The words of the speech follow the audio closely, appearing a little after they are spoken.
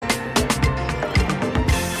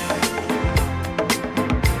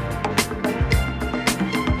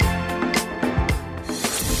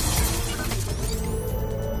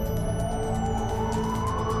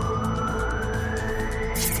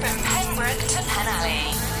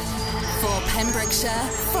Penally. For Pembrokeshire,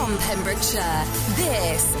 from Pembrokeshire,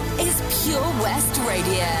 this is Pure West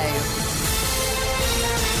Radio.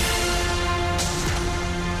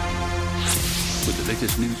 With the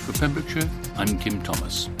latest news for Pembrokeshire, I'm Kim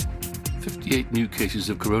Thomas. 58 new cases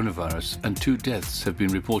of coronavirus and 2 deaths have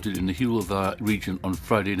been reported in the Hywel region on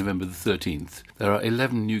Friday, November the 13th. There are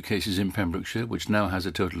 11 new cases in Pembrokeshire, which now has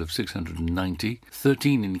a total of 690,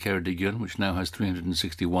 13 in Ceredigion, which now has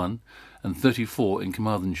 361, and 34 in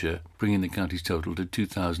Carmarthenshire, bringing the county's total to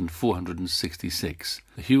 2,466.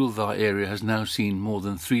 The Hywel area has now seen more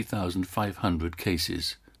than 3,500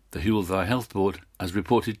 cases. The Hywel Health Board has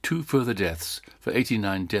reported 2 further deaths for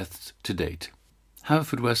 89 deaths to date.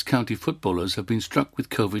 Haverfordwest County footballers have been struck with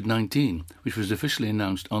COVID-19, which was officially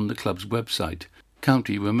announced on the club's website.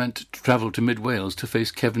 County were meant to travel to Mid-Wales to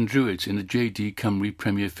face Kevin Druitt in the JD Cymru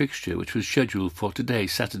Premier fixture, which was scheduled for today,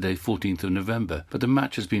 Saturday 14th of November, but the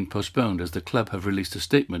match has been postponed as the club have released a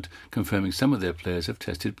statement confirming some of their players have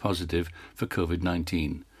tested positive for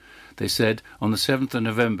COVID-19. They said on the 7th of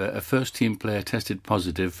November a first-team player tested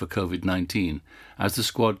positive for COVID-19. As the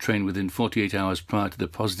squad trained within 48 hours prior to the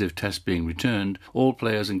positive test being returned, all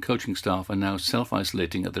players and coaching staff are now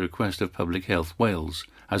self-isolating at the request of Public Health Wales.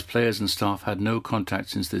 As players and staff had no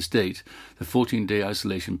contact since this date, the 14-day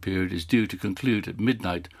isolation period is due to conclude at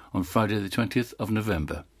midnight on Friday the 20th of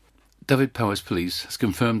November. Dyfed-Powys Police has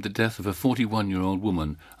confirmed the death of a 41-year-old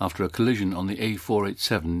woman after a collision on the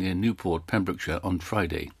A487 near Newport, Pembrokeshire on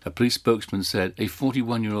Friday. A police spokesman said a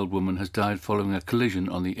 41-year-old woman has died following a collision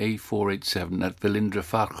on the A487 at Felindra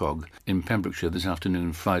Farchog in Pembrokeshire this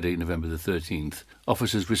afternoon, Friday, November the 13th.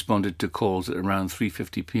 Officers responded to calls at around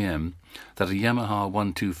 3:50 p.m. that a Yamaha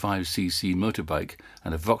 125cc motorbike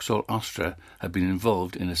and a Vauxhall Astra had been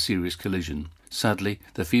involved in a serious collision. Sadly,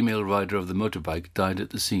 the female rider of the motorbike died at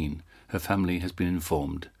the scene. Her family has been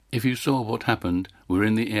informed. If you saw what happened, were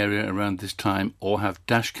in the area around this time, or have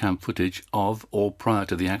dashcam footage of or prior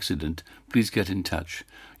to the accident, please get in touch.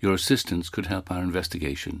 Your assistance could help our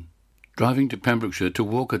investigation. Driving to Pembrokeshire to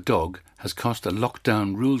walk a dog has cost a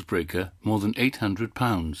lockdown rules breaker more than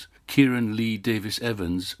 £800. Kieran Lee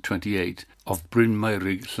Davis-Evans, 28, of Bryn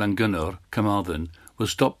Meirig, Llangynnor, Carmarthen,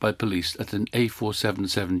 was stopped by police at an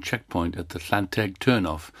A477 checkpoint at the Llanteg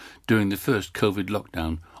turnoff during the first COVID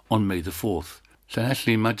lockdown on May the 4th.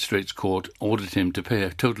 Llanelli Magistrates Court ordered him to pay a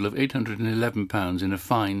total of £811 in a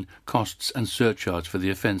fine, costs and surcharge for the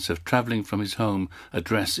offence of travelling from his home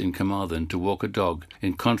address in Carmarthen to walk a dog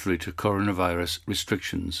in contrary to coronavirus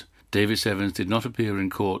restrictions. Davis-Evans did not appear in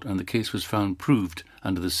court and the case was found proved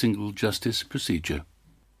under the single justice procedure.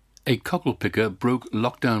 A cockle picker broke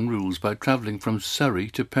lockdown rules by travelling from Surrey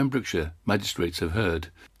to Pembrokeshire, magistrates have heard.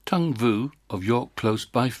 Tung Vu of York Close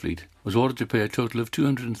Byfleet was ordered to pay a total of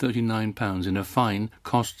 £239 in a fine,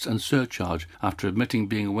 costs and surcharge after admitting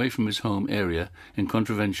being away from his home area in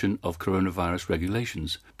contravention of coronavirus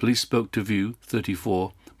regulations. Police spoke to Vu,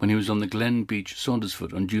 34, when he was on the Glen Beach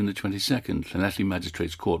Saundersfoot on June the 22nd, Llanelli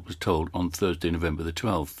Magistrates Court was told on Thursday, November the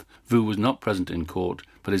 12th. Vu was not present in court,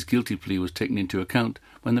 but his guilty plea was taken into account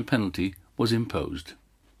when the penalty was imposed.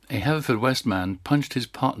 A Haverfordwest man punched his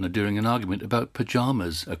partner during an argument about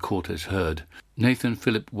pyjamas, a court has heard. Nathan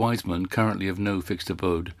Philip Wiseman, currently of no fixed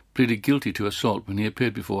abode, pleaded guilty to assault when he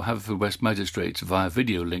appeared before Haverfordwest magistrates via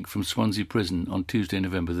video link from Swansea Prison on Tuesday,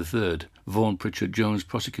 November the 3rd. Vaughan Pritchard Jones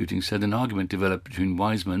prosecuting said an argument developed between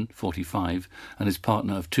Wiseman, 45, and his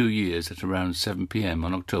partner of 2 years at around 7 p.m.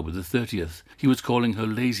 on October the 30th. He was calling her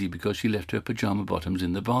lazy because she left her pyjama bottoms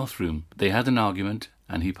in the bathroom. They had an argument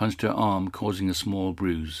and he punched her arm, causing a small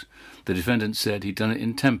bruise. The defendant said he'd done it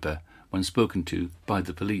in temper when spoken to by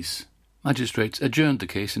the police. Magistrates adjourned the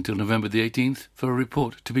case until November the 18th for a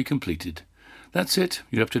report to be completed. That's it.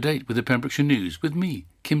 You're up to date with the Pembrokeshire News with me,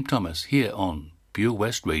 Kim Thomas, here on Pure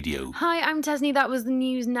West Radio. Hi, I'm Tesni. That was the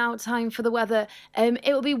news. Now time for the weather. It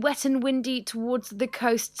will be wet and windy towards the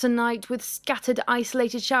coast tonight with scattered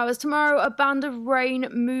isolated showers. Tomorrow a band of rain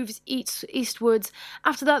moves eastwards.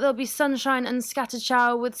 After that there'll be sunshine and scattered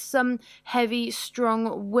shower with some heavy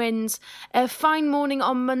strong winds. A fine morning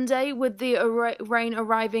on Monday with the rain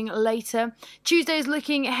arriving later. Tuesday is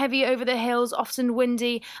looking heavy over the hills, often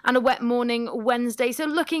windy, and a wet morning Wednesday. So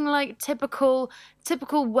looking like typical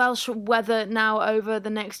Welsh weather now over the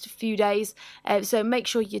next few days, so make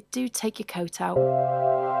sure you do take your coat out.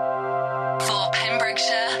 For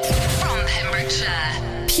Pembrokeshire, from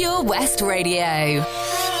Pembrokeshire, Pure West Radio.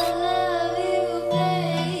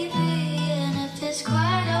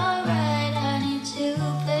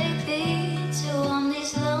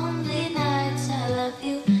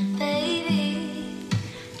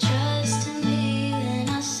 Trust in me when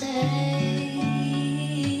I say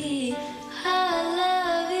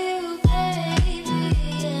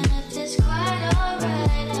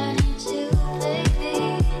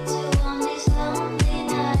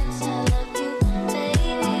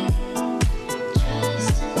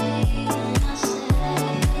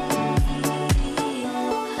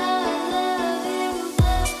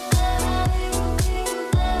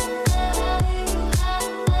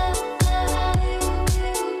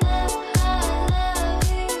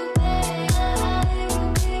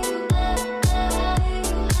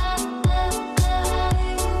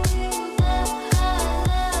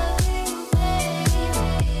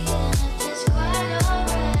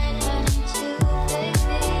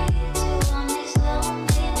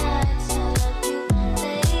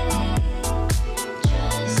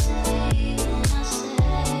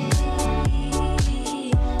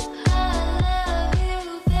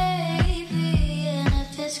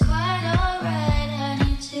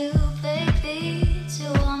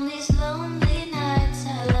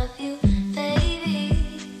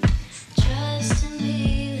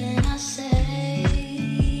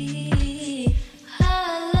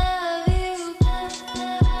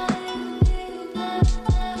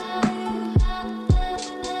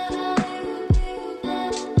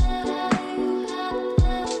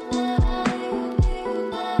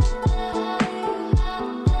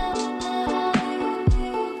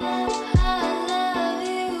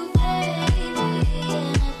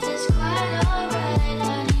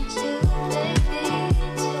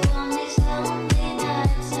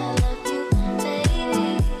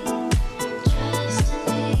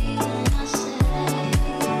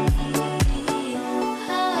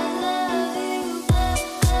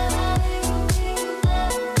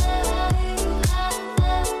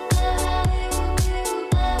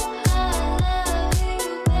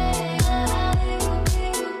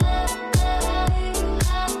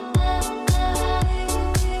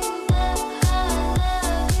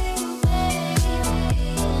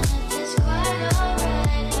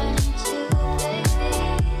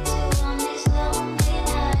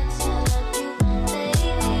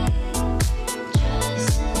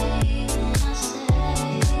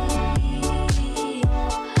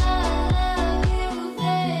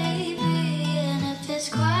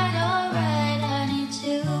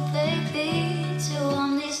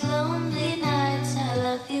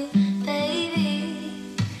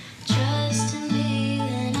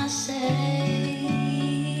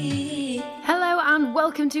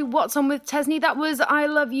welcome to What's On with Tesni. That was I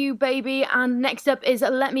Love You Baby, and next up is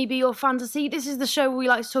Let Me Be Your Fantasy. This is the show where we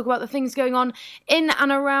like to talk about the things going on in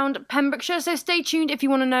and around Pembrokeshire, so stay tuned if you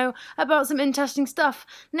want to know about some interesting stuff.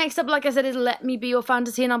 Next up, like I said, is Let Me Be Your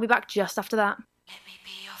Fantasy, and I'll be back just after that. Let me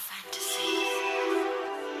be your fantasy.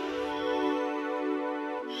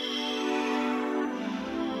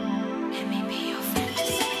 Let me be your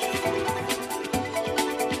fantasy.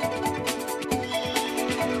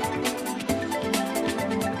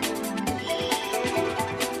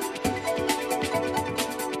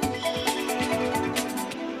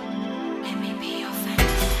 Let me be your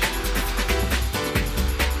fantasy.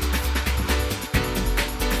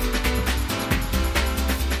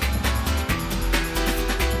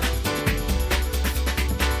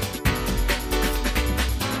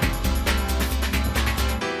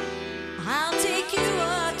 I'll take you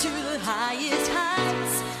up to the highest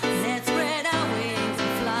heights. Let's spread our wings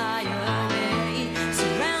and fly away.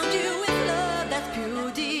 Surround you with love that's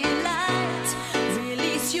pure delight.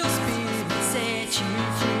 Release your spirit, set you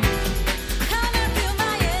free. Come and feel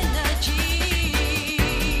my energy.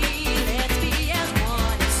 Let's be as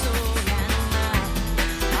one in soul and mind.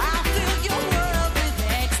 I'll fill your world with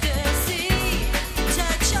ecstasy.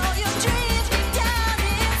 Touch all your dreams deep down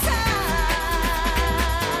inside.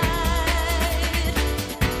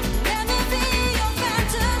 Let me be your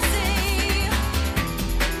fantasy.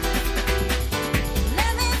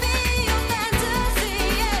 Let me be your fantasy,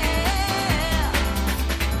 yeah.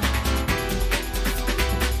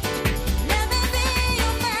 Let me be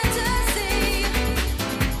your fantasy.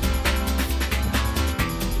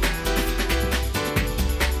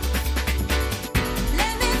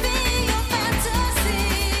 Let me be your fantasy.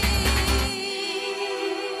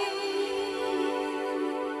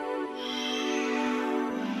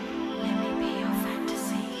 Let me be your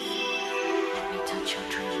fantasy. Let me touch your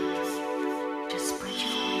dreams. Just spread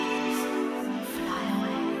your wings, fly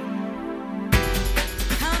away.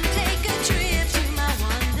 Come take a trip to my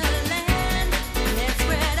wonderland. Let's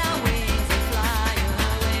spread our wings and fly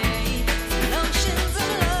away. Feel oceans of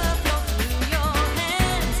love flow through your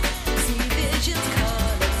hands. See visions,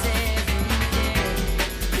 colors every day.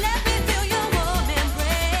 Let me feel your warm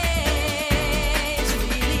embrace.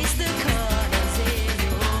 Release the colors in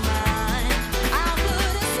your mind. I'll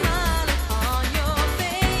put a smile upon your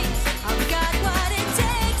face. I've got what it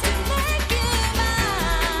takes to make you mine.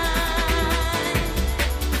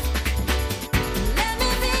 Let me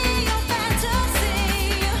be your fantasy.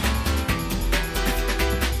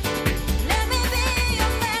 Let me be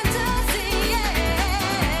your fantasy, yeah.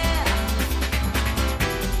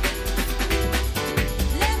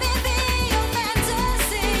 Let me be your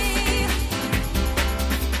fantasy.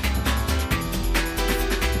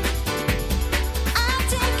 I'll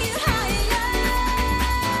take you higher.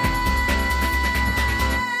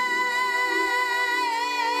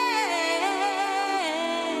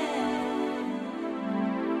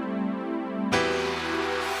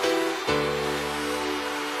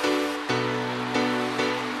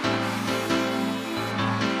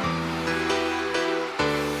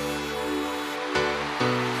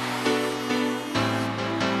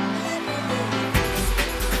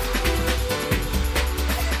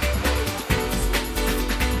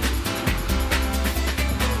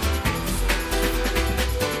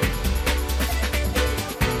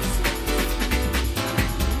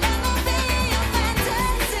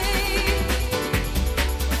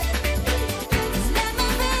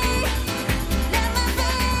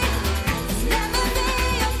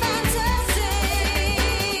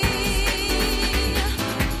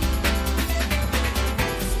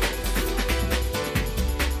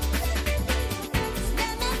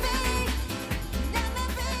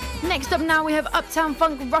 Next up now we have Uptown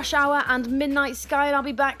Funk, Rush Hour and Midnight Sky, and I'll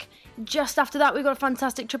be back just after that. We've got a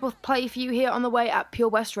fantastic triple play for you here on the way at Pure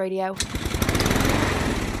West Radio.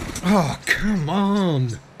 Oh, come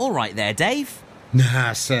on. All right there, Dave.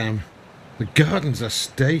 Nah, Sam. The garden's a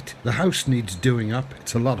state. The house needs doing up.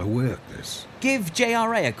 It's a lot of work, this. Give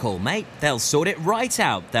JRA a call, mate. They'll sort it right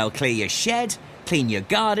out. They'll clear your shed, clean your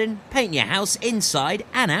garden, paint your house inside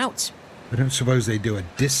and out. I don't suppose they do a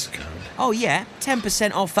discount. Oh yeah,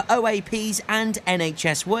 10% off for OAPs and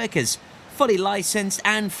NHS workers. Fully licensed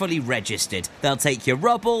and fully registered. They'll take your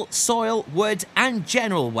rubble, soil, wood and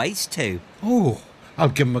general waste too. Oh, I'll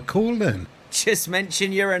give them a call then. Just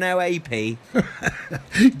mention you're an OAP.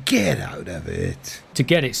 Get out of it. To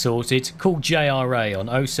get it sorted, call JRA on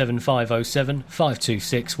 07507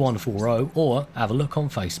 526 140 or have a look on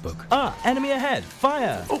Facebook. Ah, enemy ahead.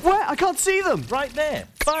 Fire. Oh, where? I can't see them. Right there.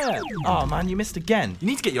 Fire. Oh, man, you missed again. You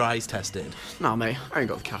need to get your eyes tested. Nah, mate, I ain't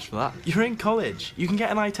got the cash for that. You're in college. You can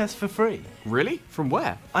get an eye test for free. Really? From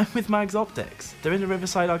where? I'm with Mags Optics. They're in the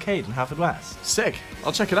Riverside Arcade in Haverfordwest. Sick.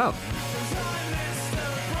 I'll check it out.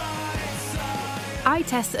 Eye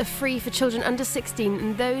tests are free for children under 16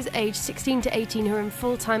 and those aged 16 to 18 who are in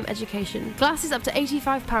full-time education. Glasses up to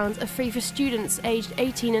 £85 are free for students aged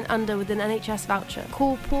 18 and under with an NHS voucher.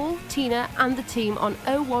 Call Paul, Tina and the team on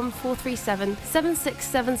 01437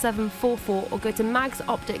 767744 or go to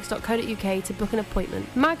magsoptics.co.uk to book an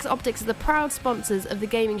appointment. Mags Optics are the proud sponsors of the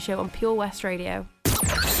gaming show on Pure West Radio.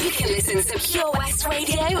 You can listen to Pure West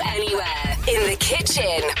Radio anywhere. In the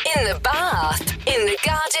kitchen, in the bath, in the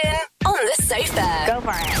garden, on the sofa. Go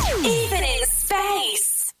for it. Even in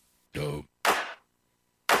space.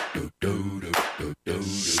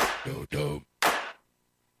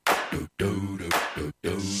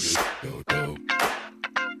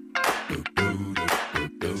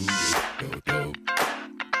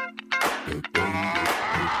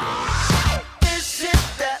 This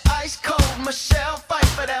is that ice cold Michelle fight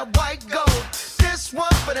for that white gold. This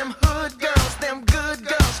one for them hood girls, them good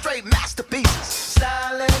girls, straight masterpieces.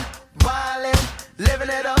 Stylin', wildin', living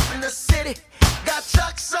it up in the city. Got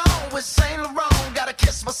Chuck's on with Saint Laurent. Gotta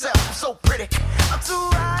kiss myself, I'm so pretty. I'm too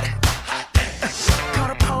hot. Call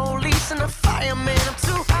the police and the fireman. I'm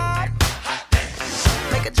too hot.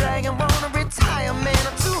 Make a dragon wanna retire, man.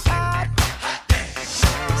 I'm too hot.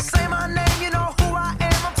 Say my name, you know who I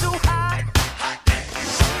am. I'm too hot.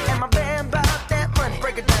 And my band about that money.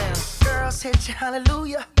 Break it down. Girls hit you,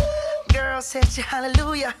 hallelujah. Girls hit you,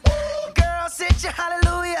 hallelujah. Girls hit you,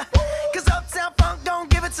 hallelujah. Cause Uptown Funk don't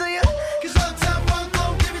give it to you. Cause Uptown Funk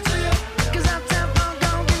don't give it to you. Cause Uptown Funk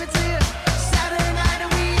don't give it to you. Saturday night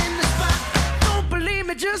and we in the spot. Don't believe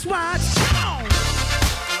me, just watch. Come on.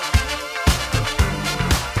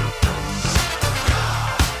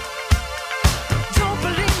 Don't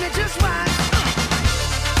believe me, just watch.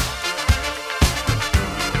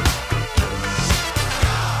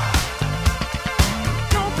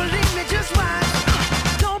 Don't believe me, just watch.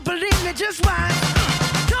 Don't believe me, just watch.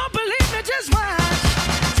 Don't believe me, just watch.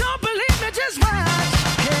 Don't believe me, just watch.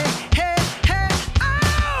 Hey, hey, hey,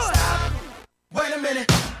 oh! Stop. Wait a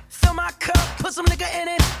minute. Fill my cup, put some nigga in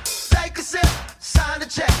it. Take a sip, sign the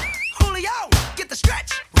check. Julio, get the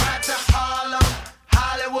stretch. Right to Harlem,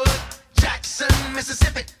 Hollywood, Jackson,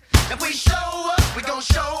 Mississippi. If we show up, we gon'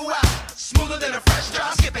 show out. Smoother than a fresh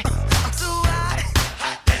drop skipping. I'm too hot.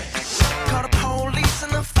 Call the police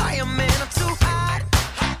and the fireman. I'm too hot.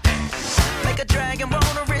 Make a dragon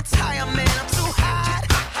wanna retire, man. I'm too hot.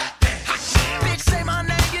 Bitch, say my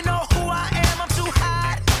name, you know who I am. I'm too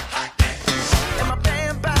hot. And my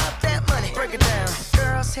band bout that money. Break it down.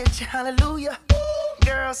 Girls hit you, hallelujah.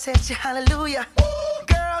 Girls hit you, hallelujah.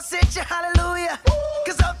 Girls hit you, hallelujah.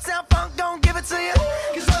 Cause Uptown Funk don't give it to you.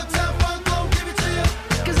 Cause Uptown Funk don't give it to you.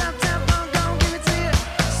 Cause Uptown Funk don't give it to you.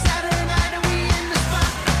 Saturday night and we in the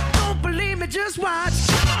spot. Don't believe me, just watch.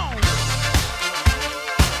 Come on.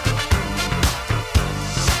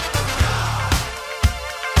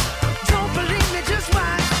 Don't believe me, just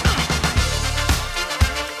watch.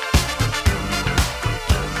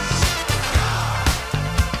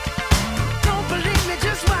 Don't believe me,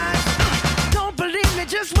 just watch. Don't believe me,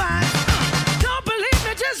 just watch. Don't believe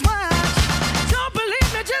me, just watch. Don't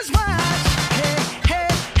believe me, just watch. Hey, hey,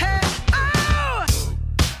 hey, oh!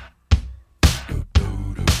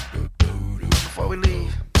 Before we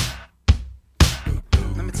leave,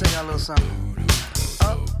 let me tell y'all a little something.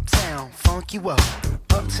 Uptown, funk you up.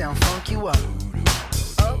 Uptown, funk you up.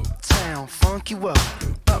 Uptown, funk you up.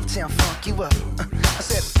 Uptown, funk you up. I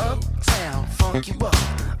said uptown, funk you up.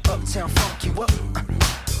 Uptown, funk you up.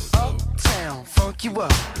 Uptown, funk you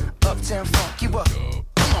up. Uptown, funk you up.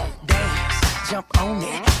 Come on, dance, jump on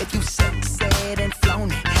it. If you sexed and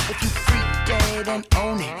flown it. If you freak dead and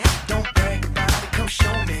own it. Don't brag about it, come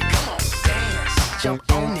show me. Come on, dance,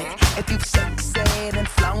 jump on it. If you sexed and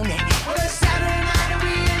flown it. Well, it's Saturday night and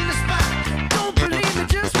we in the spot. Don't believe me,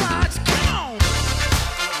 just watch. Come on.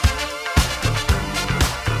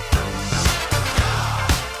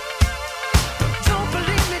 Don't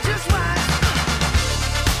believe me, just watch.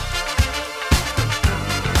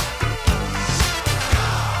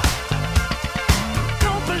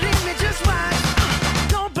 Don't believe me, just watch.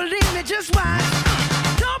 Don't believe me, just watch.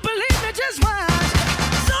 Don't believe me, just watch.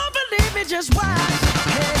 Don't believe me, just watch.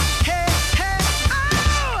 Hey, hey, hey,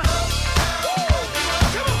 oh!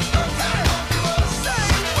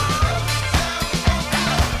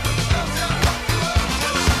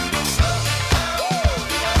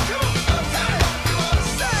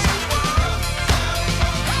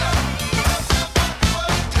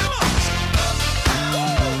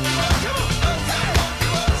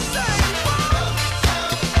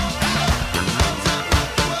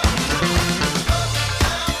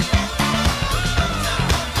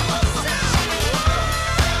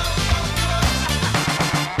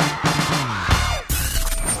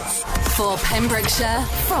 Pembrokeshire,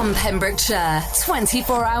 from Pembrokeshire,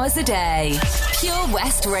 24 hours a day. Pure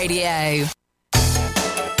West Radio.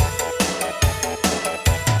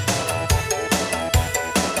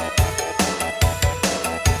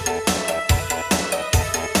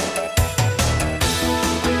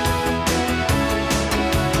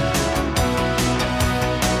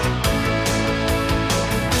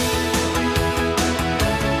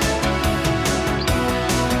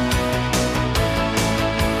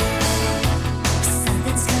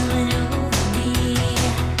 Something's coming over me.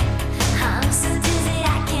 I'm so dizzy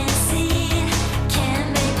I can't see.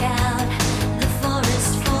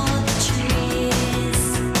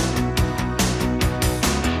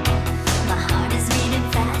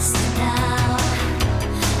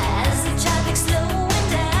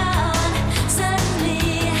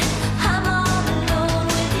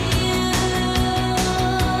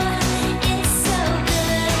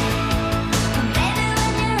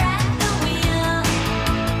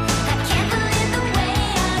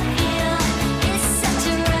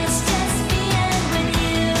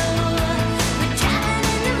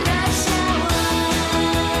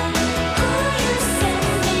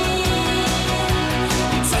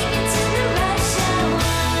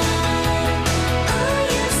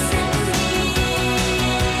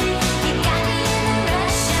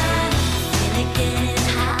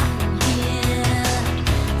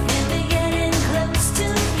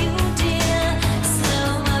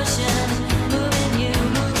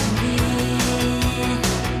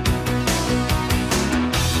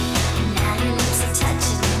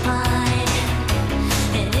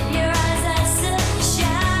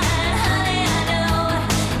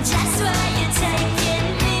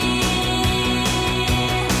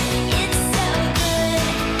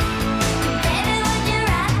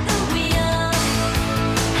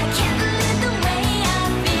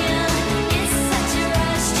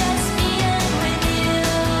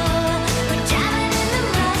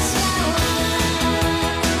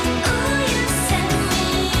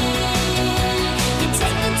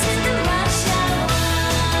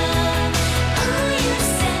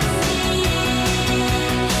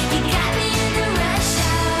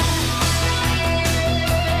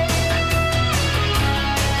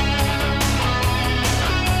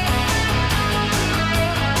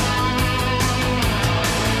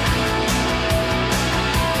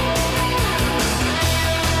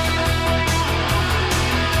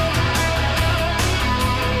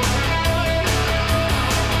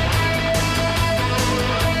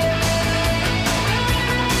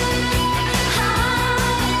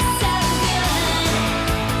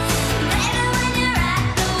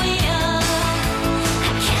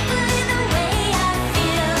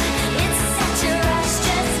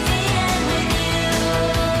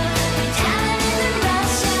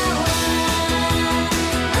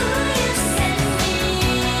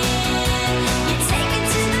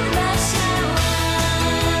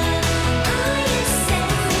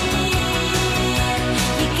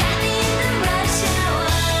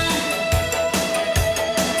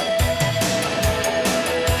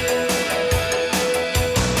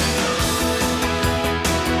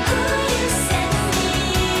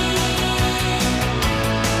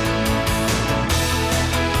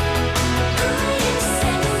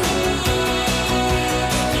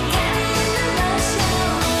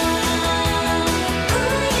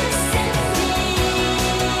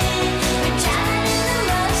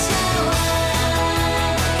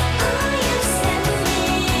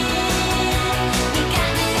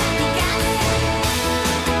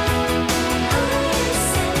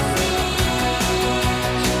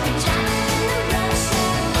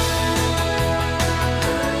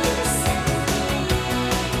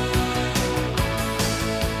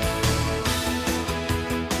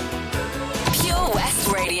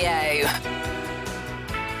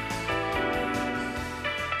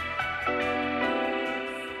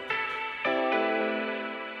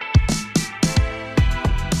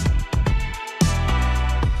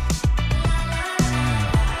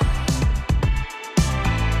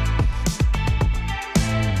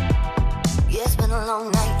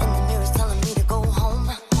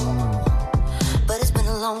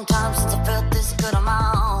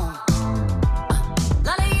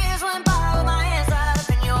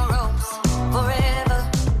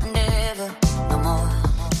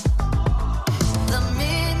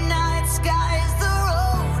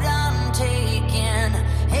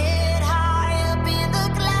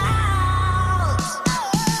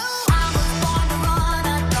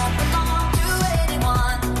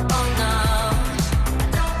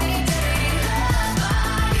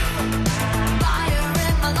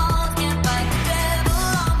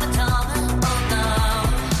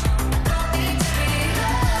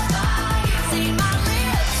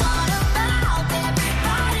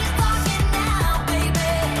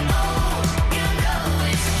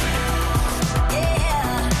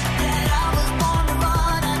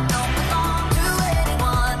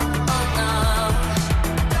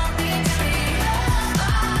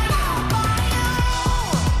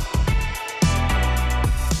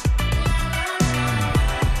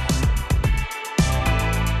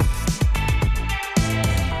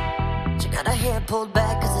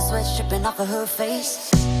 back cause the sweat's dripping off of her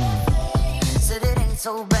face. Said it ain't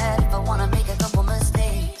so bad if I wanna make a couple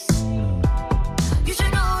mistakes. You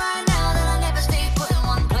should know right now that I never stay put in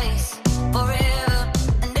one place forever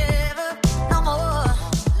and ever, no more.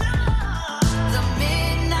 The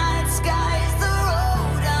midnight sky is the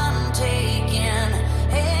road I'm taking,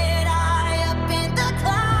 head high up in the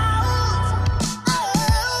clouds.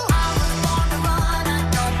 Oh, I was born to run, I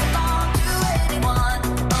don't belong to anyone.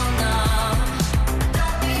 Oh no,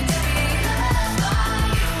 don't need to be loved by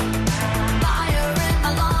you. Fire in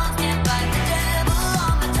my lungs, can't fight the devil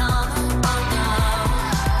on my tongue. Oh no,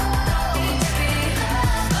 don't need to be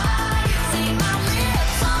loved by you. See my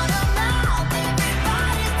lips on her mouth,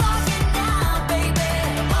 everybody's talking now, baby.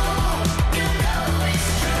 Oh, you know it's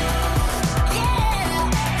true. Yeah,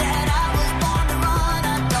 that I was born to run,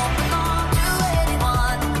 I don't belong to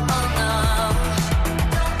anyone. Oh no,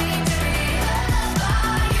 don't need to be loved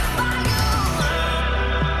by you, by you.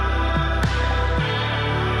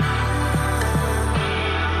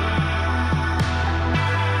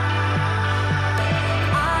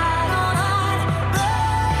 I don't hide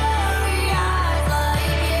blurry eyes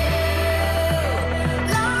like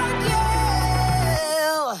you.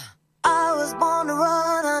 I was born to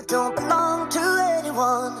run, I don't belong to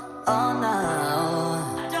anyone. Oh no,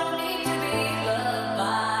 I don't need to be loved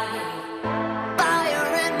by you. Fire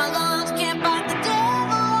in my lungs, can't fight the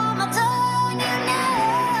devil on my tongue. You know,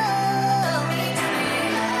 don't need to be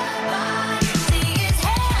loved by you. See his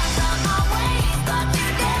hands on my waist, but you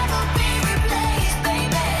never be replaced,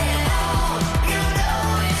 baby. Oh, you know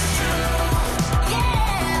it's true.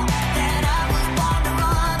 Yeah, that I was born to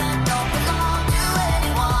run, I don't belong to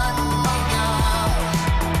anyone. Oh no,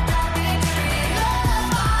 don't need to be loved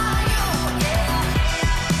by you. Yeah.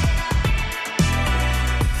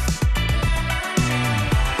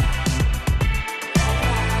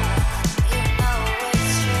 You know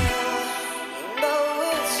it's true. You know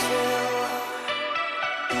it's true.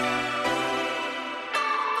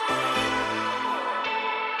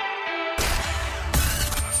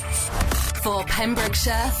 For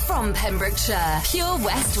Pembrokeshire, from Pembrokeshire, Pure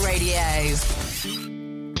West Radio.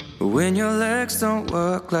 When your legs don't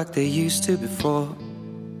work like they used to before,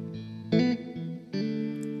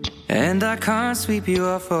 and I can't sweep you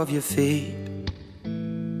off of your feet,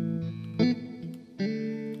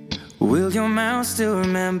 will your mouth still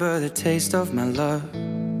remember the taste of my love?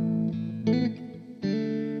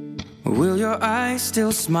 Will your eyes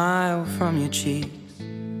still smile from your cheeks?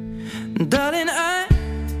 Darling, I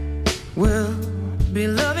will be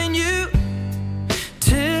loving you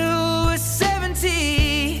till we're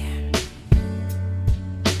 70.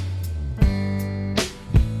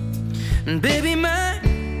 And baby, my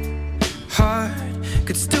heart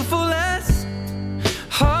could still fall as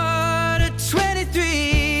hard at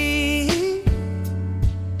 23.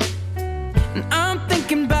 And I'm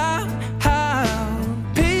thinking about how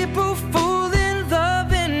people fall in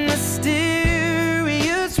love in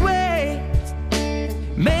mysterious ways.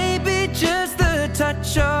 Maybe just the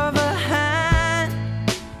touch of a hand.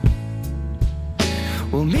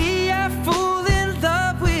 Well, me, I fall in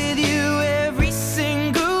love with you every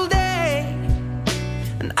single day.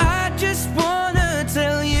 And I just wanna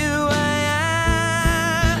tell you I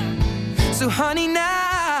am. So honey,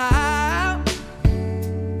 now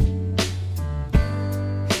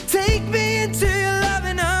take me into your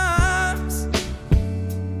loving arms.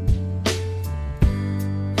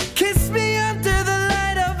 Kiss me under the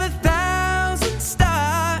light of 1,000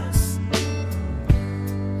 stars.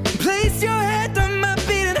 Place your head on my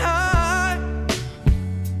beating heart.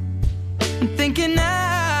 I'm thinking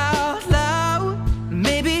out loud,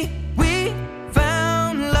 maybe we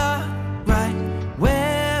found love right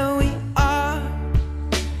where we are.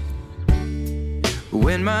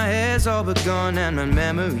 When my hair's all but gone and my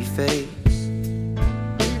memory fades,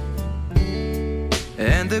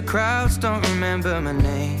 and the crowds don't remember my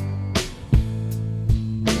name.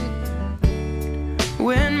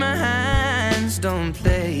 When my hands don't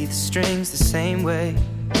play the strings the same way,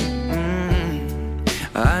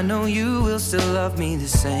 I know you will still love me the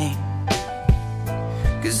same.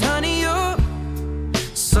 'Cause honey, your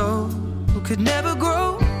soul could never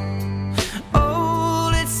grow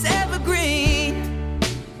old, it's evergreen.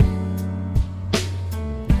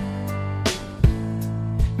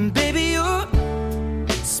 And baby, your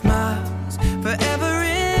smile's forever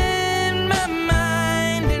in my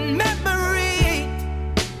mind and memory.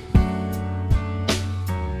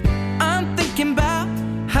 I'm thinking about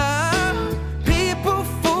how people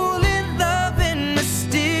fall in love in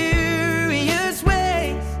mysterious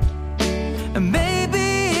ways. And maybe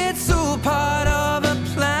it's all part of a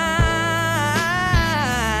plan.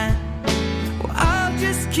 Well, I'll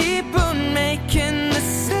just keep on making the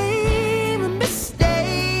same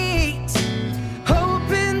mistakes,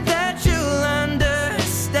 hoping that you'll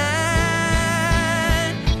understand.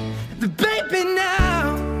 But baby,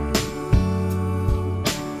 now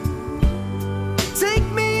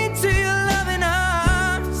take me into your loving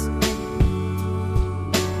arms,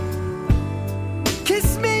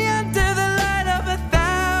 kiss me under the light of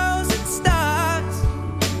 1,000 stars,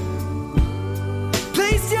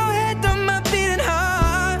 place your head on my beating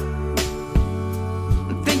heart.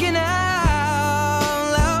 I'm thinking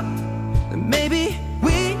out loud that maybe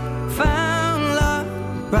we found love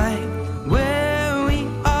right where we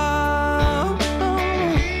are.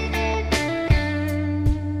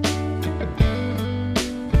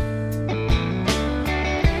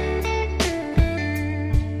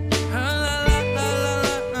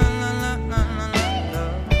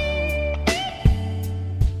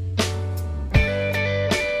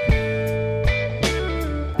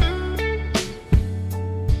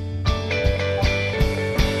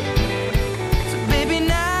 So baby,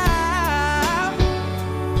 now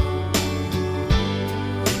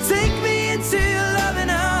take me into your loving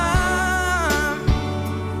arms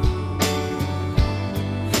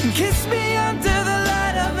and kiss me under the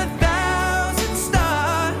light of 1,000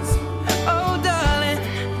 stars. Oh, darling,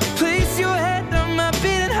 place your head on my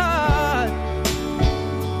beating heart.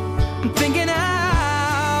 I'm thinking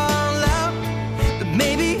out loud that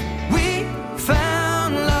maybe we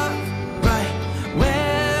found love right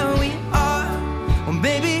where we are. Or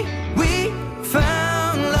maybe we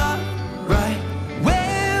found love right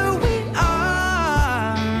where we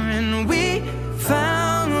are. And we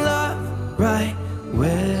found love right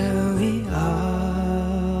where we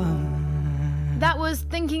are. That was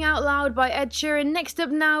Thinking Out Loud by Ed Sheeran. Next up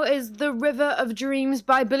now is The River of Dreams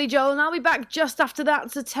by Billy Joel, and I'll be back just after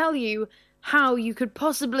that to tell you how you could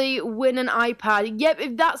possibly win an iPad. Yep,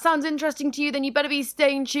 if that sounds interesting to you, then you better be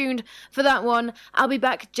staying tuned for that one. I'll be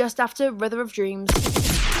back just after River of Dreams.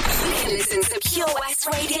 You can listen to Pure West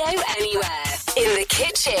Radio anywhere. In the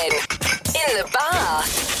kitchen, in the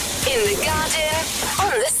bath, in the garden,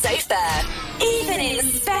 on the sofa, even in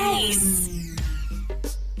space.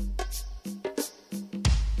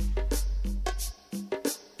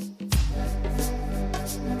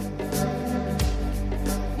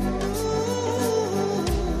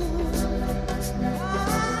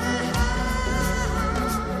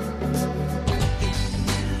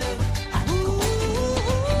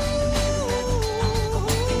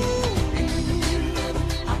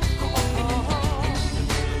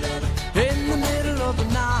 In the middle of the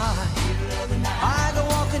night, I go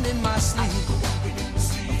walking in my sleep,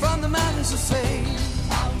 from the mountains of fame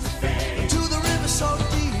to the river so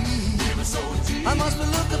deep. I must be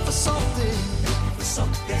looking for something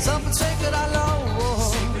sacred I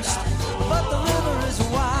lost. But the river is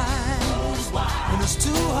wide and it's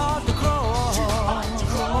too hard to cross.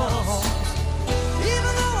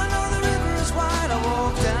 Even though I know the river is wide, I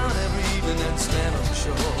walk down every evening and stand on the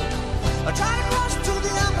shore. I try to cross to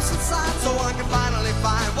the opposite side so I can finally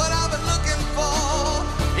find what I've been looking for.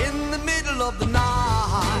 In the middle of the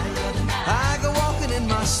night, I go walking in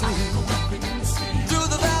my sleep through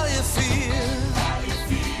the valley of fear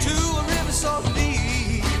to a river so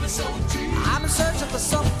deep. I'm searching for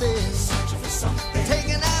something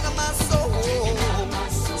taken out of my soul,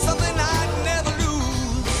 something I'd never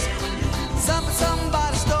lose, something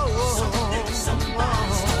somebody stole.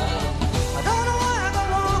 I don't know why I go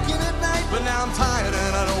walking at night, but now I'm tired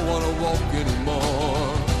and I don't want to walk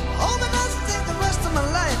anymore. Hope it doesn't take the rest of my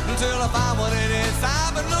life until I find what it is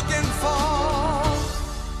I've been looking for.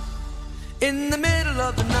 In the middle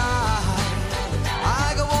of the night,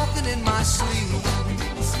 I go walking in my sleep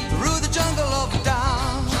through the jungle of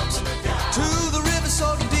doubt to the river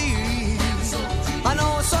so deep. I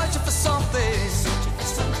know I'm searching for something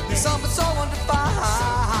so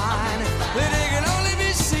undefined that it can only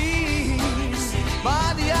be seen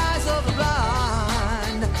by the eyes of the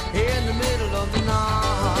blind. In the middle of the night.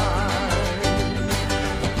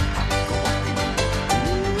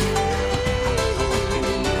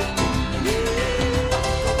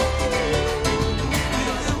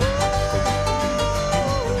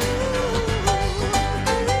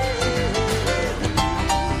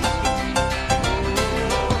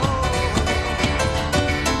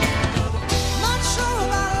 Not sure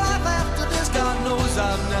about life after this. God knows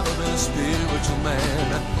I've never been a spiritual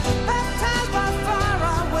man. Baptized by fire,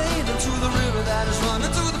 I wade into the river that is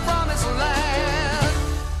running to the promised land.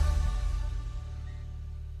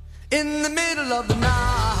 In the middle of the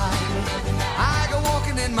night, I go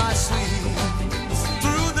walking in my sleep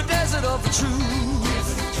through the desert of the truth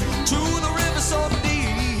to the river so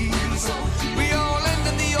deep. We all end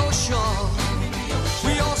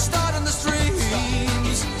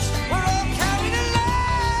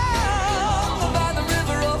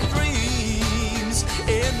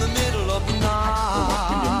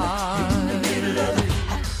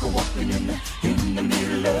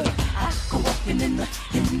walking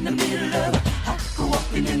in the middle of, I go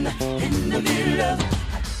walking in the middle of,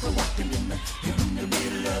 I go walking in the middle of, in the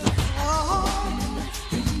middle of.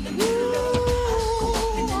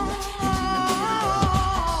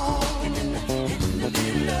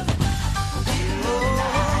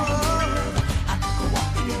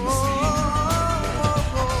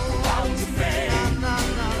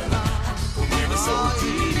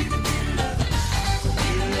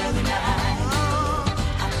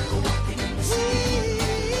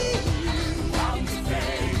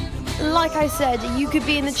 Like I said, you could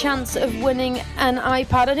be in the chance of winning an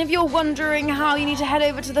iPad, and if you're wondering how, you need to head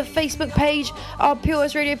over to the Facebook page, our Pure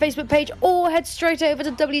West Radio Facebook page, or head straight over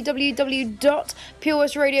to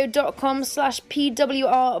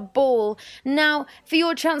www.purewestradio.com/PWRBall. Now, for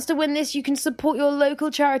your chance to win this, you can support your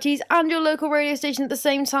local charities and your local radio station at the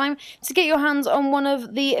same time to get your hands on one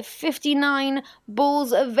of the 59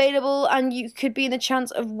 balls available, and you could be in the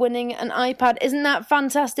chance of winning an iPad. Isn't that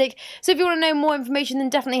fantastic? So if you want to know more information, then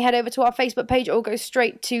definitely head over to our Facebook page or go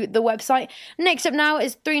straight to the website. Next up now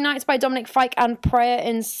is Three Nights by Dominic Fike and Prayer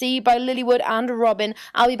in C by Lilywood and Robin.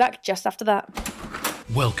 I'll be back just after that.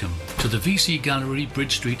 Welcome to the VC Gallery,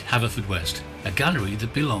 Bridge Street, Haverfordwest, a gallery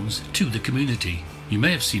that belongs to the community. You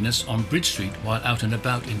may have seen us on Bridge Street while out and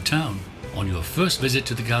about in town. On your first visit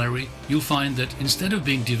to the gallery, you'll find that instead of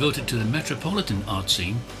being devoted to the metropolitan art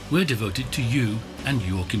scene, we're devoted to you and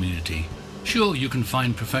your community. Sure, you can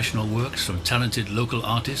find professional works from talented local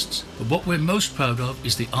artists, but what we're most proud of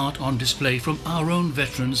is the art on display from our own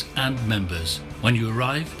veterans and members. When you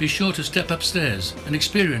arrive, be sure to step upstairs and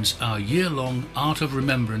experience our year-long Art of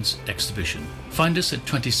Remembrance exhibition. Find us at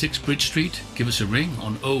 26 Bridge Street, give us a ring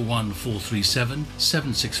on 01437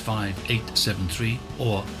 765 873,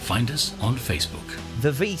 or find us on Facebook.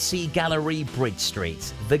 The VC Gallery, Bridge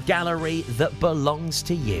Street, the gallery that belongs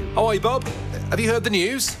to you. Oi, Bob. Have you heard the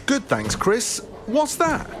news? Good, thanks, Chris. What's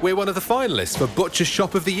that? We're one of the finalists for Butcher's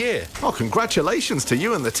Shop of the Year. Oh, congratulations to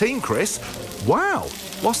you and the team, Chris. Wow,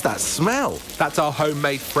 what's that smell? That's our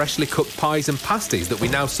homemade freshly cooked pies and pasties that we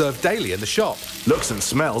now serve daily in the shop. Looks and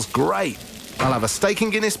smells great. I'll have a steak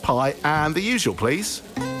and Guinness pie and the usual, please.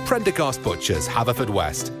 Prendergast Butchers,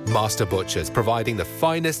 Haverfordwest. Master Butchers, providing the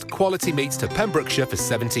finest quality meats to Pembrokeshire for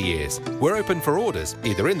 70 years. We're open for orders,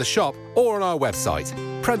 either in the shop or on our website,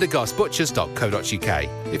 prendergastbutchers.co.uk.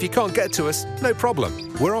 If you can't get to us, no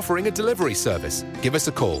problem. We're offering a delivery service. Give us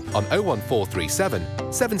a call on 01437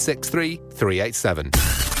 763 387.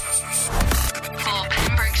 For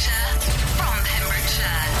Pembrokeshire, from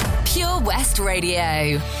Pembrokeshire. Pure West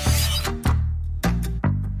Radio.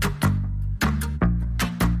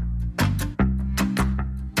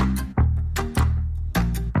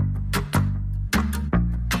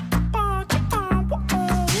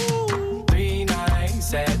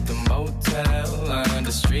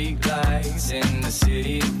 In the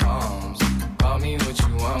city of palms. Call me what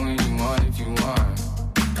you want when you want if you want.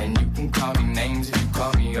 And you can call me names if you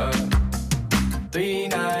call me up. 3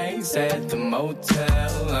 nights at the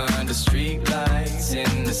motel under street lights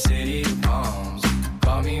in the city of palms.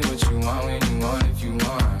 Call me what you want when you want if you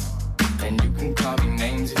want. And you can call me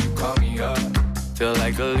names if you call me up. Feel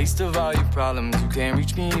like the least of all your problems. You can't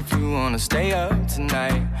reach me if you wanna stay up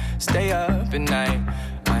tonight. Stay up at night.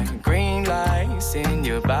 Green lights in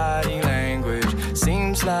your body language.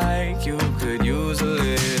 Seems like you could use a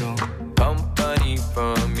little company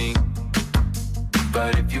from me.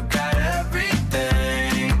 But if you got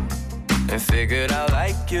everything and figured out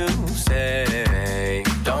like you say,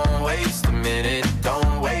 don't waste a minute,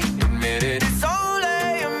 don't wait, admit it. It's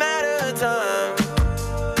only a matter of time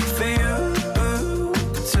for you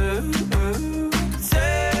to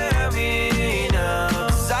tell me now.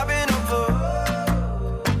 'Cause I've been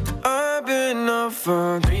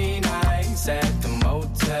for 3 nights at the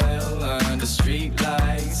motel under street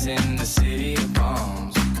lights in the city of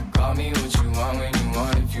palms. Call me what you want when you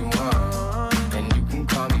want if you want. And you can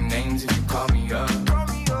call me names if you call me up.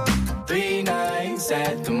 3 nights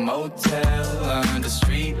at the motel under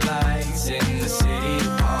street lights in the city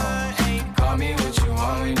of palms. Call me what you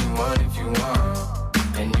want when you want if you want.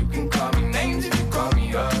 And you can call me names if you call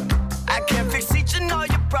me up. I can't fix each and all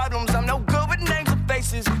your problems. I'm no good with names or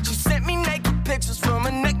faces. She sent me naked pictures from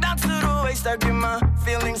her neck down to the waist. I get my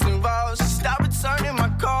feelings involved. She stopped returning my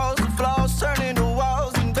calls. The flaws turning to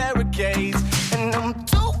walls and barricades. And I'm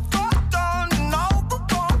too far gone in all the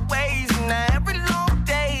wrong ways. And every long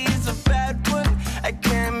day is a bad one. I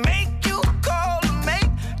can't make you call or make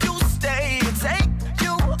you stay or take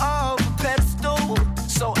you off a pedestal.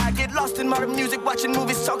 So I get lost in modern music, watching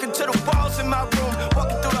movies, talking to the walls in my room,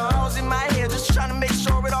 walking through the halls in my head, just trying to make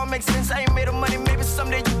sure it all makes sense. I ain't made of money, maybe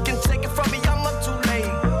someday you can take it from me. I'm up too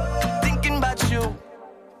late, thinking about you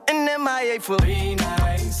stay for 3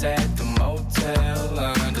 nights at the motel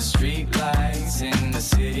under street lights in the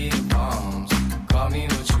city of palms. Call me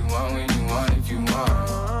what you want when you want if you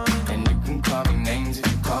want, and you can call me names if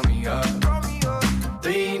you call me up.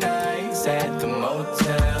 3 nights at the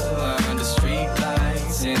motel under street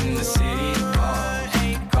lights in the city of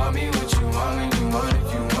palms. Call me what you want when you want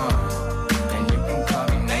if you want, and you can call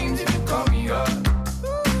me names if you call me up.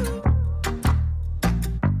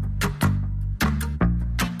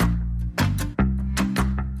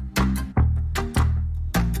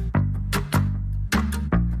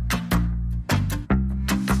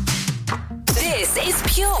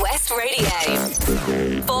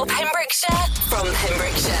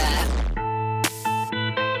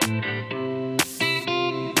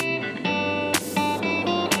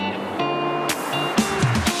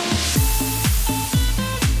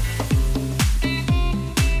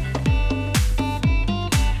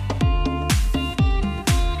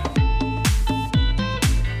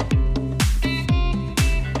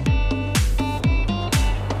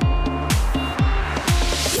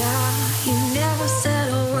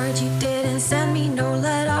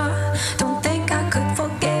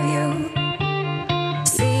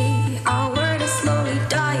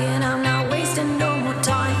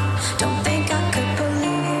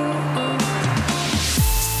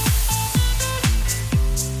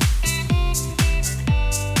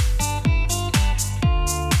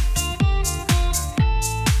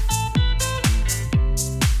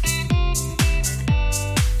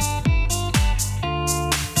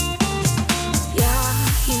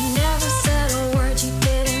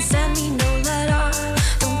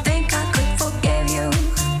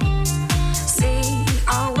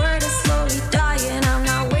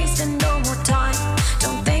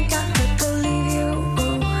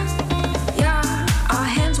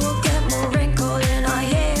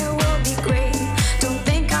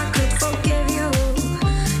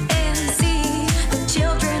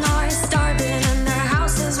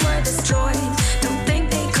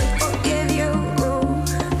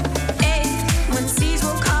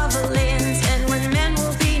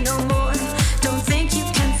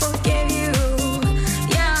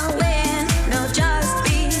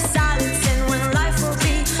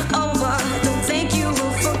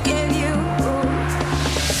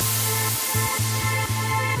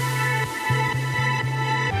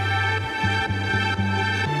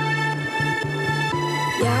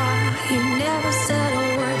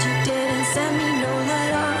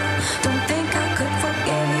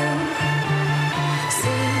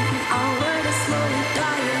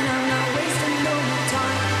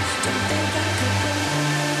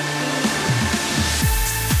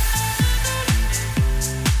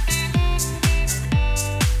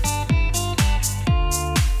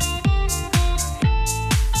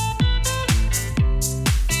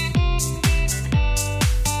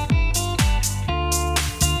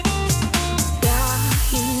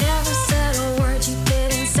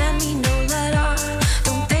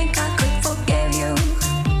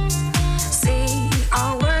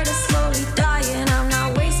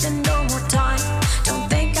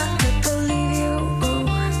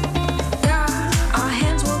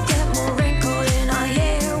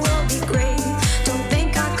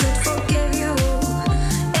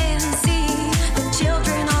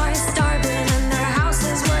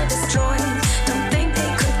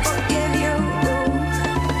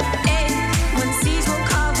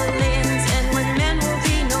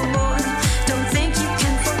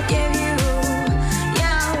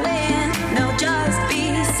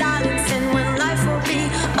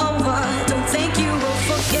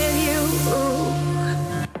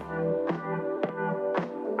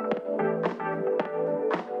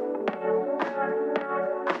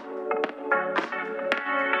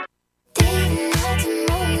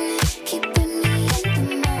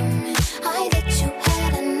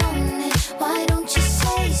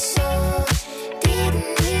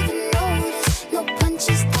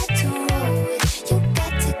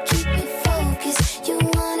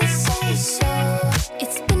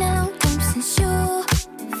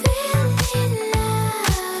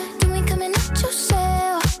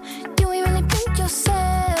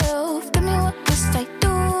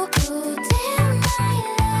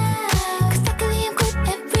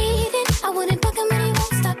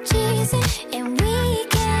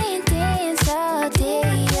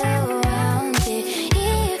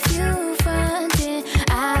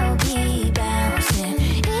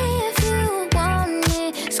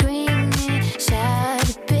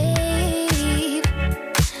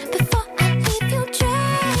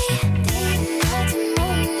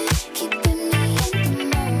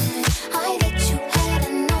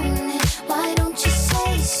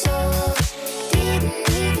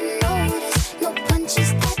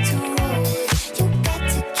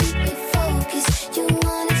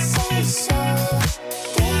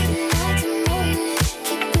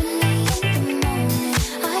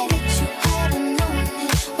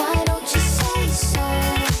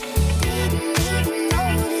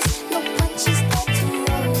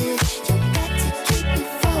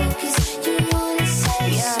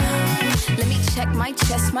 check my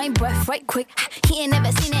chest, my breath right quick. He ain't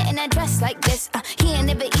never seen it in a dress like this. He ain't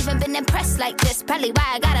never even been impressed like this. Probably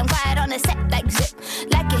why I got him quiet on the set like zip.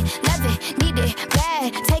 Like it, love it, need it,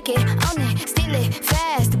 bad. Take it, own it, steal it,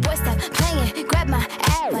 fast. The boy stop playing, grab my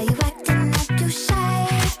ass. Why you acting like you shy?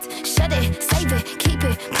 Shut it, save it, keep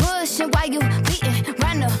it pushing. While you beating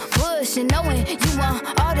round the bush and knowing you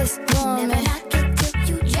want all this woman. Never knock it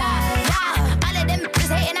till you try. All of them is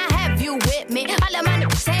hating, I have you with me. All of my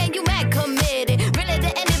niggas saying you mad committed. Really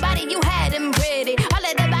to anybody you had them pretty. All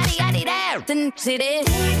of the body I need out and see this.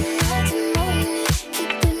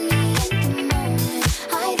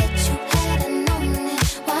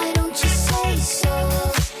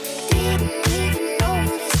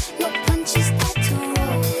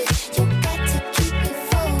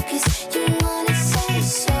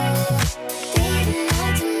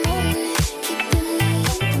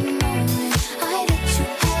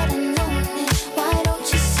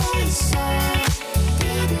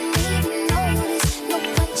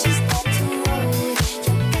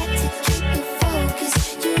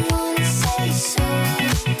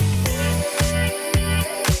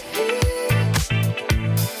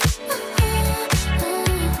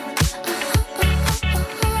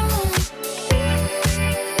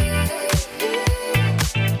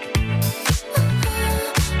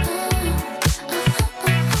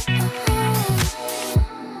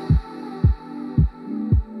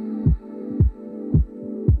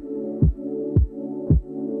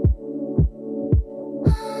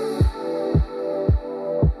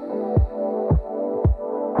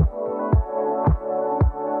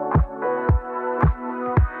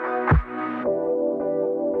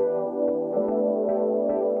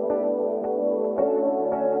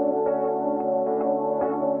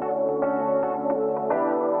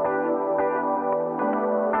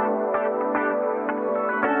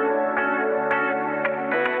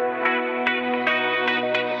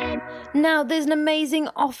 Now, there's an amazing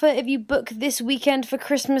offer if you book this weekend for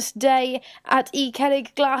Christmas Day at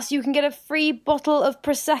Ekellig Glass. You can get a free bottle of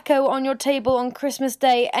Prosecco on your table on Christmas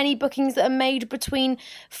Day. Any bookings that are made between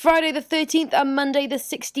Friday the 13th and Monday the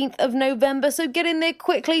 16th of November. So get in there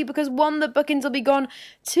quickly because one, the bookings will be gone.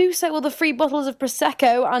 Two, so will the free bottles of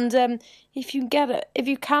Prosecco. And if you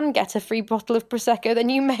can get a free bottle of Prosecco, then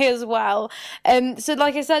you may as well. So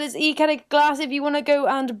like I said, it's Ekellig Glass. If you want to go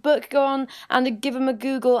and book, go on and give them a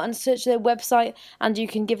Google and search their website, and you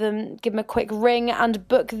can give them a quick ring and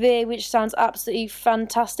book there, which sounds absolutely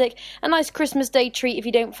fantastic. A nice Christmas Day treat if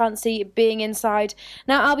you don't fancy being inside.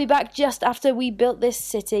 Now, I'll be back just after we built this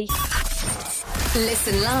city.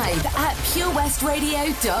 Listen live at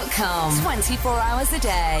purewestradio.com. 24 hours a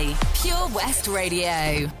day. Pure West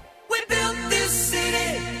Radio. We built this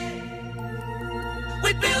city.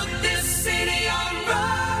 We built this city on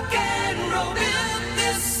rock and roll. Built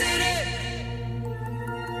this city.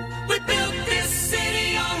 We built this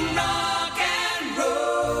city on rock and roll.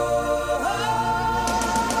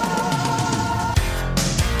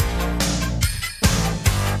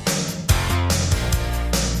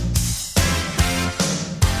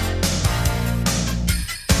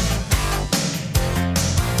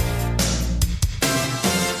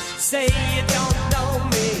 Say you don't know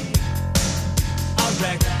me, I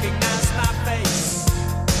recognize my face.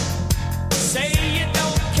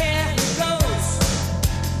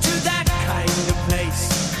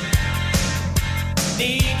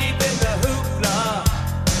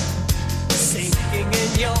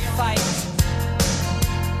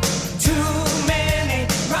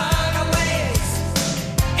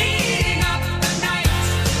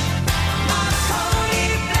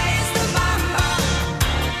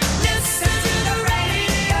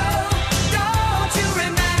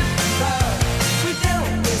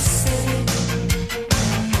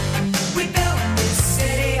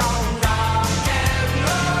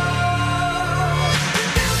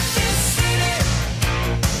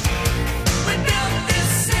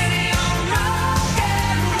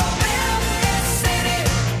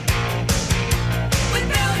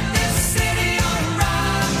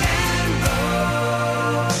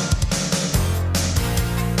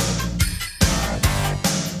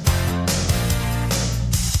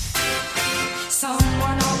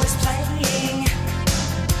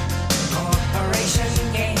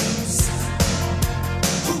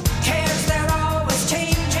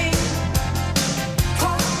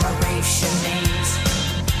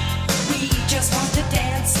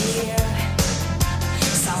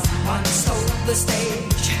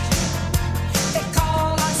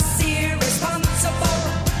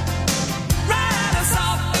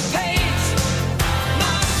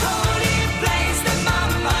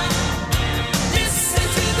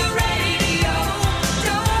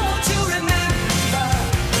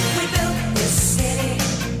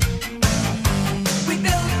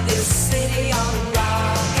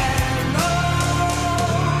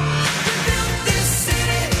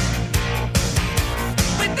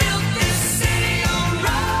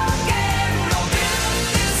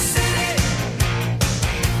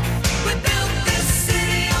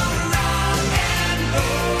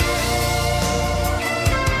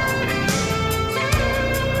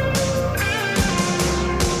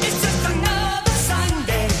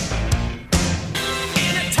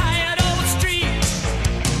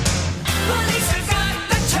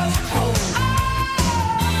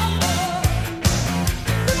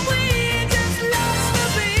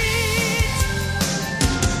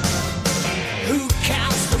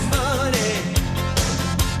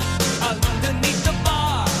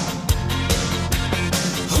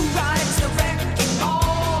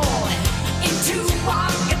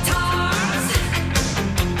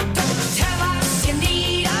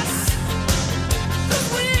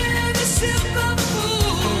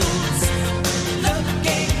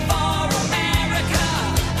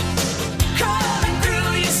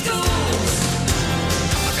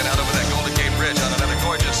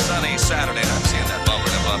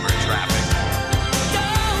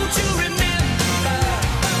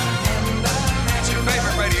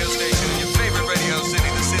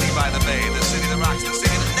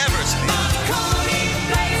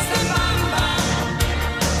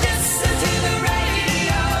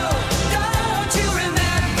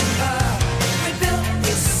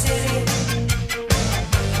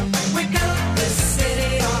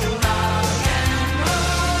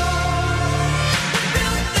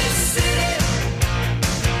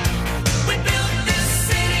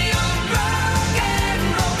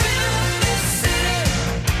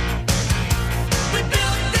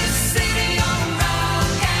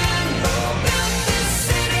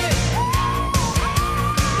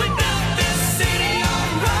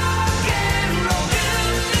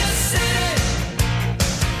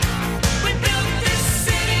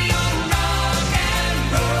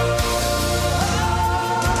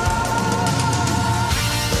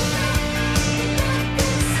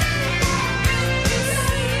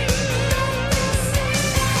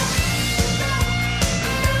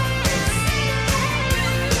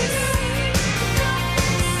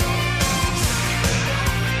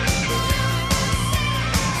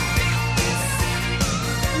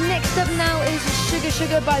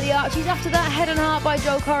 Sugar by the Archies. After that, Head and Heart by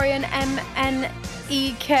Joel Corey and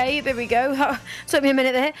MNEK. There we go. Took me a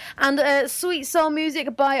minute there. And Sweet Soul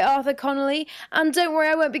Music by Arthur Connolly. And don't worry,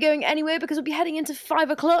 I won't be going anywhere because we'll be heading into 5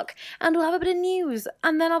 o'clock and we'll have a bit of news.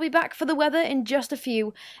 And then I'll be back for the weather in just a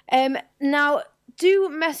few. Now, do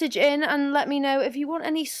message in and let me know if you want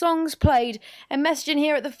any songs played. And message in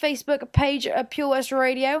here at the Facebook page of Pure West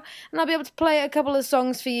Radio, and I'll be able to play a couple of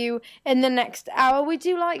songs for you in the next hour. We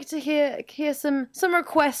do like to hear some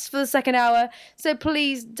requests for the second hour, so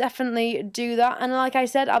please definitely do that. And like I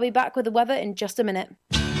said, I'll be back with the weather in just a minute.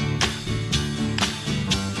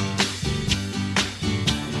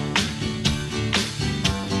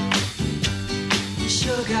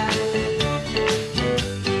 Sugar.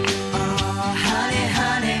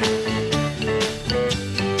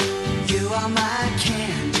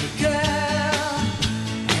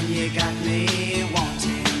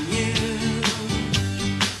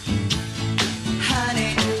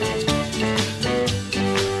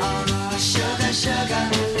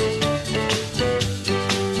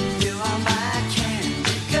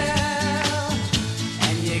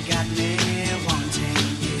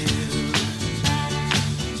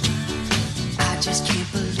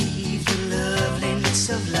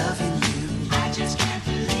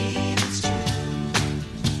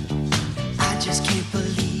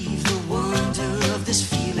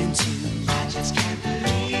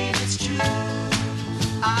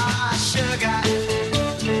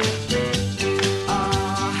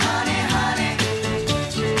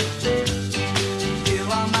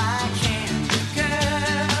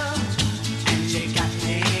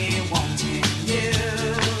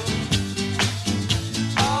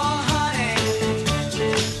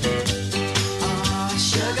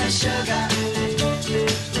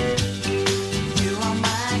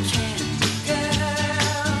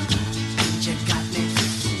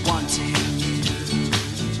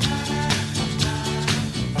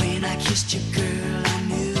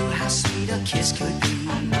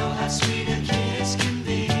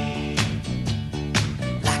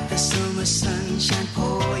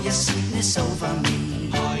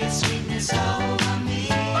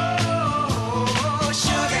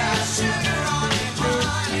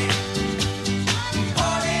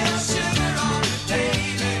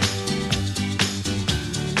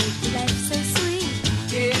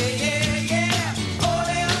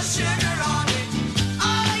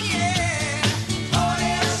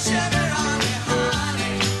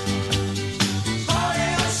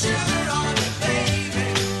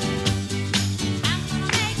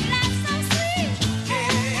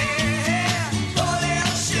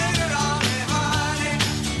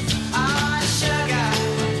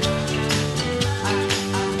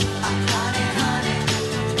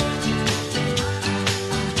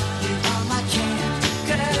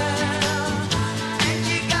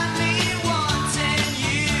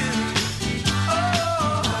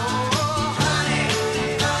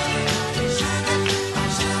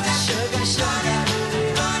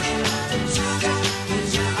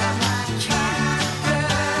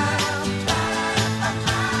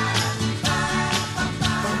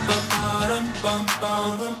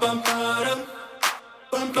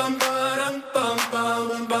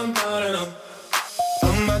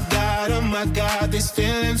 These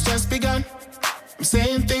feelings just begun. I'm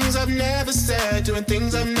saying things I've never said, doing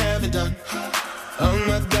things I've never done. Oh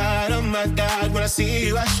my God, when I see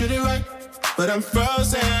you I shoot it right, but I'm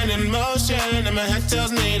frozen in motion and my head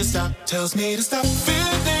tells me to stop.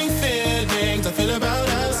 Feeling feelings I feel about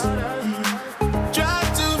us. Try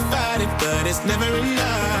to fight it, but it's never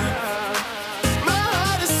enough. My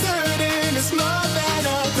heart is hurting, it's more than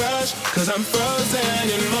a crush, 'cause I'm frozen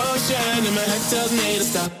in motion and my head tells me to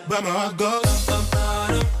stop, but my heart goes.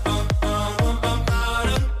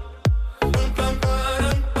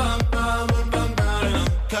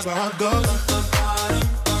 Cause my heart goes.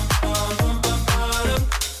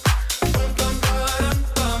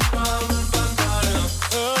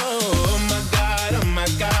 Oh my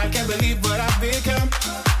God, can't believe what I've become.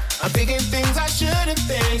 I'm thinking things I shouldn't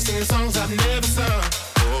think, singing songs I've never sung.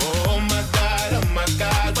 Oh my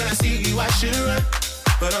God, when I see you I should run,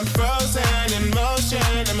 but I'm frozen in motion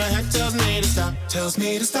and my head tells me to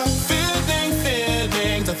stop. Feeling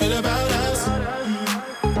feelings I feel about us.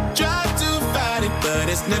 Try to fight it, but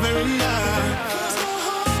it's never enough.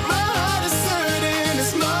 My heart is hurting,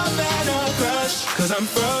 it's more than a crush, 'cause I'm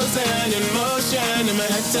frozen in motion and my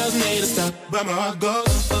head tells me to stop, but my heart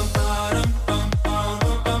goes.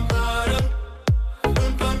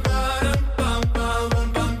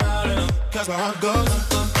 Cause my heart goes.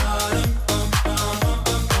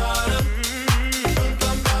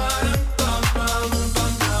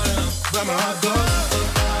 But my heart goes.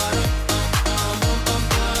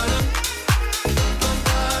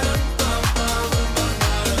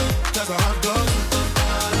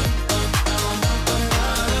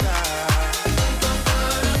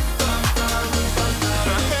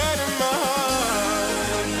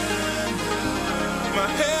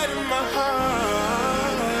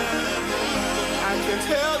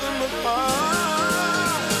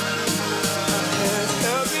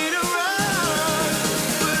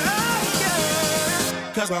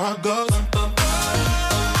 'cause my heart goes.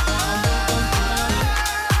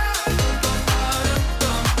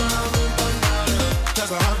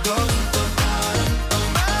 Cause my heart goes.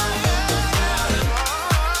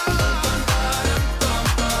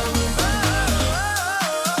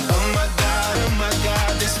 Oh my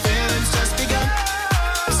God, this feeling's just begun.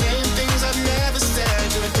 Saying things I've never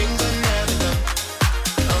said, doing things I've never done.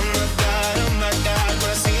 Oh my God,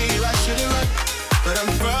 when I see you I should have run. But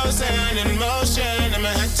I'm frozen in motion and my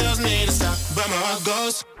head tells me to stop, but my heart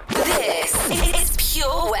goes. This is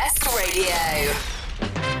Pure West Radio.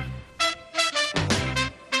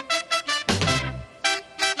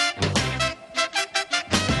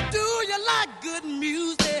 Do you like good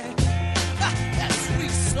music? That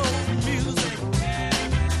sweet soul music.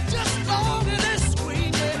 Just long as it's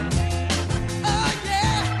swinging. Oh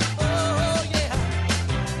yeah, oh yeah.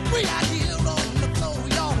 We are here.